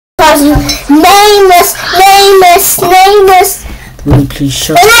nameless. Really, please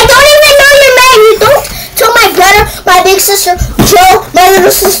shut And I don't even know your name. You don't tell my brother, my big sister, Joe, my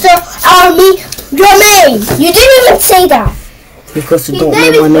little sister, or me, your name. You didn't even say that. because you don't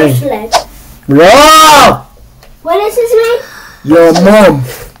know my name. Bro! What is his name? Your mom.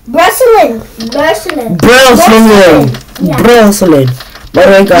 Brooklyn. Yeah. Brooklyn. By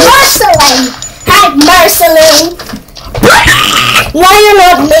the way, guys. Marceline. Hi, Marceline. Now you're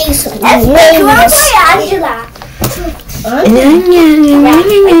not Mason. That's Angela.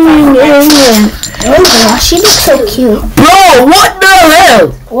 Oh gosh, she looks so cute. Bro, what the hell?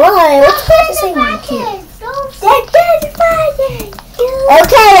 Why? What's supposed to say cute?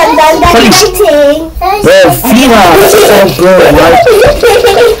 Okay, I'm done decorating. Bro, Fina is so good, right?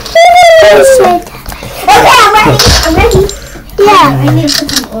 Okay, I'm ready. Yeah, I need to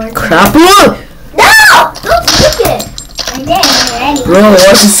put some orange. Crap, look! No! Don't pick it. I did already. Bro,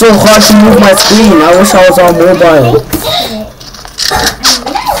 why is it so hard to move my screen? I wish I was on mobile.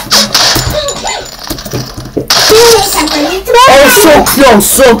 Oh,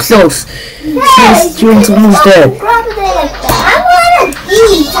 so close. Students almost dead. I want to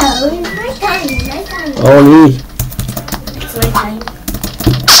eat. Oh, Lee. It's my time.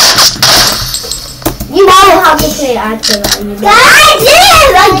 You know how to play Angela. I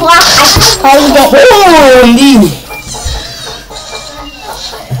did! I blocked. I Holy!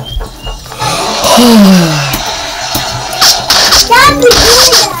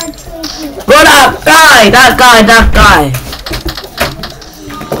 Bro, that guy.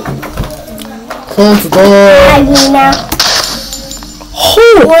 Close the door. Hi, Nina.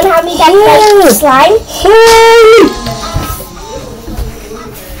 You want to have me decorate slime?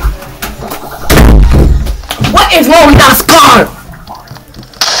 What is wrong with that scar?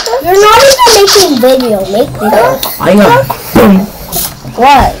 You're not even making video. Make video. I got boom.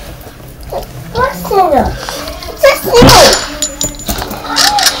 What? What's it? Just it.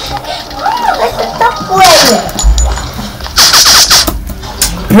 Let's stop playing.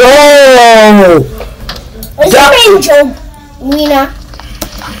 Bro! Is your name Joe, Nina?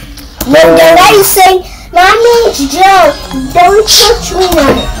 No, the guy is saying, my name's Joe. Don't touch Nina.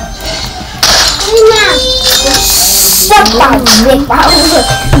 Nina. Stop that big house.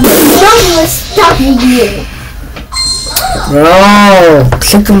 No one was stopping you. Bro,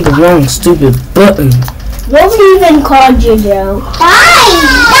 click on the wrong stupid button. Nobody even called you Joe. Hi!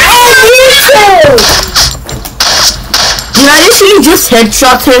 You too! Did I literally just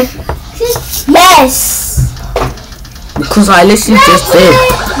headshot him? Yes! Because I literally just did.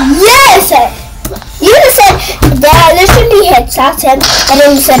 Yes! You said that I literally headshot him, and then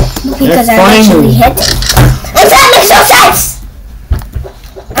you said because I literally hit him. And that makes no sense!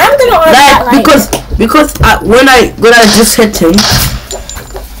 I'm gonna argue that Like, because when I just hit him.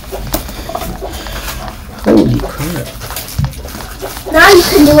 Holy crap. Now you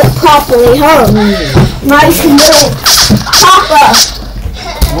can do it properly, huh? Now you can do it proper.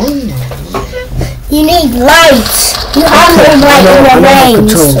 You need lights. You have no light in your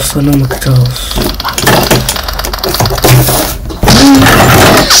brains. I know my controls.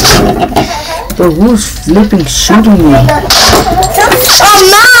 But who's flipping shooting me? Oh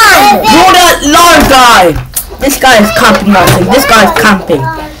man! Bro, that large guy! This guy is camping nothing. This guy is camping.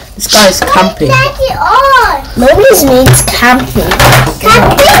 Nobody's needs camping.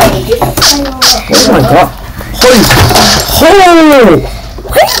 Oh my god. Holy!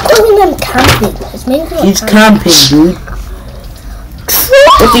 Why are you calling them camping? He's camping, dude.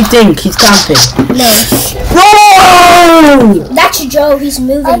 What do you think? He's camping. No. Bro! That's Joe. He's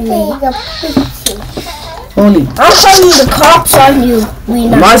moving me. Holy. I'm calling the cops on you,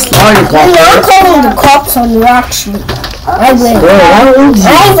 Rena. My slime got I'm calling the cops on you, actually. I will. Bro, why would you? I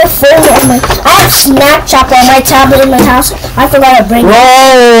have a phone on my... I have Snapchat on my tablet in my house. I forgot to bring it. Bro,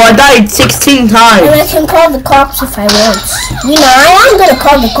 I died 16 times. And I can call the cops if I want. You know, I am going to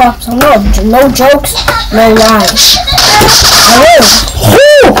call the cops. No jokes, no lies. I will.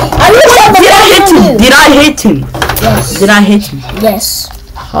 Did I hit him? Yes. Did I hit him? Yes.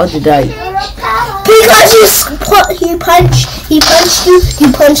 How did I? Because he punched you, you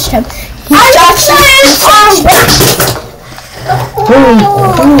punched him. He shot you.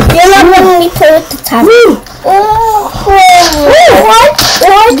 You're not letting me play with the tablet. What?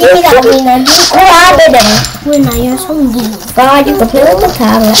 Give me that, Rena. Grab it. Rena, you're so mean. God, you can play with the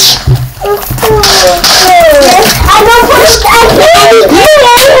tablet. I don't put it.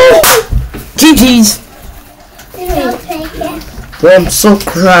 GG's. Bro, I'm so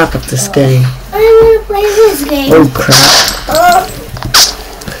crap at this game. I want to play this game. Oh crap.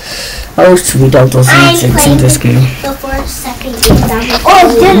 I wish to read out those objects in this game. The first, second game. Oh,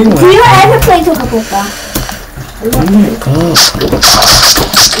 do you ever play Toca Boca? Oh my god.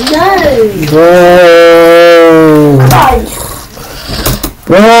 No.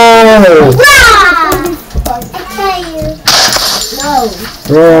 Bro. No.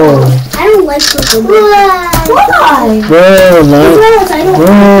 Bro. I don't like Toca Boca. Why? Bro, like.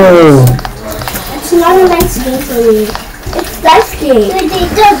 Bro. It's not a nice game for me. It's nice game.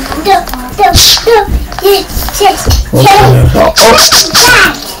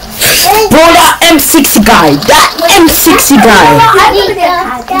 Bro, that M60 guy. That M60 guy.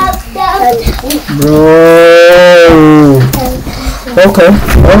 Bro. Okay.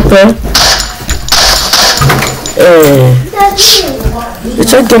 Let's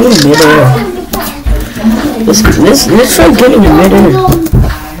try getting in midair. Let's try getting in midair.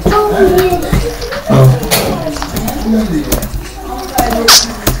 Oh.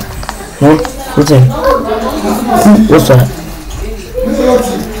 Huh? What's that? What's that?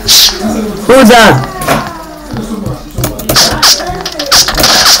 Who's that?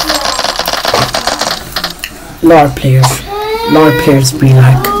 LARP players be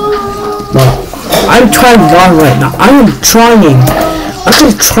like, no. I'm trying LARP right now. I'm gonna try LARP.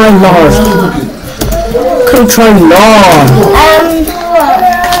 I'm trying LARP.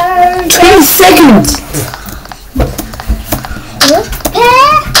 20 seconds.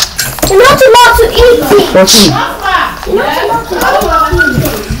 You're not allowed to eat it. 14. You're not allowed to eat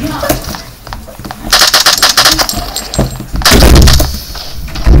it.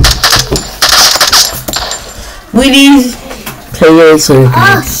 We need players so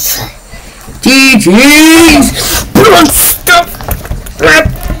GG's. Stop.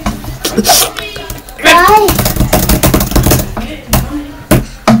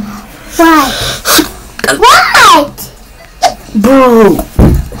 Why? What? Bro.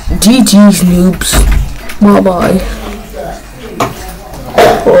 GG's noobs. Bye bye.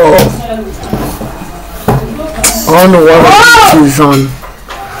 Oh. I don't know what I'm on.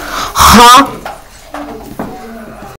 Huh?